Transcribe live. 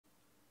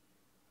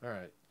All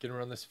right, gonna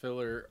run this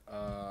filler.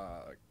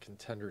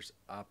 Contenders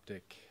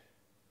Optic.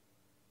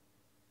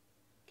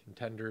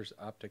 Contenders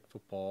Optic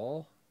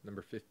football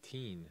number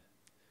 15.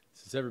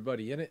 This is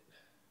everybody in it.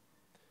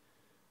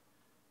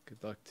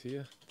 Good luck to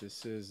you.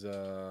 This is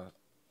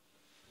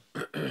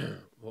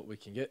what we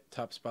can get.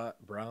 Top spot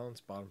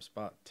Browns, bottom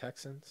spot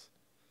Texans.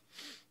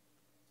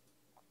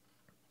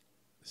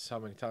 This is how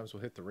many times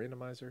we'll hit the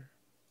randomizer.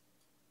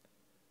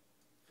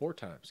 4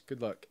 times.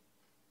 Good luck.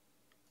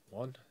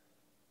 1,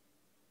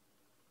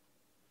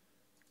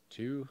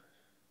 2,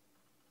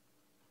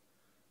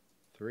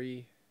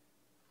 3,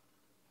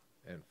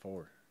 and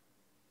 4.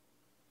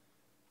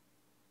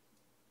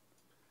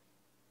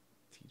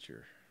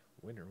 Teacher,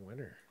 winner,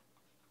 winner.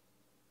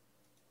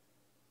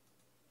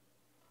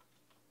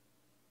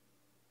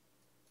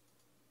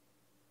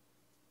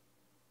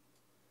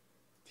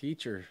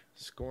 Teacher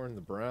scoring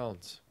the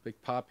Browns.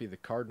 Big Poppy, the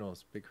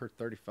Cardinals. Big Hurt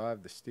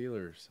 35, the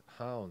Steelers.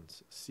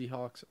 Hounds,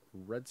 Seahawks,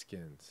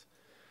 Redskins.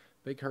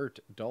 Big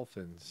Hurt,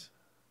 Dolphins.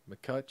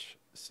 McCutch,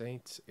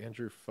 Saints.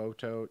 Andrew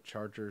Photo,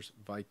 Chargers,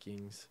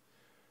 Vikings.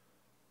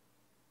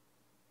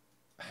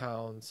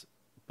 Hounds,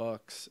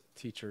 Bucks,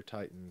 Teacher,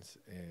 Titans,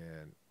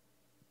 and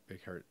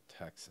Big Hurt,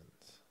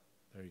 Texans.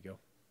 There you go.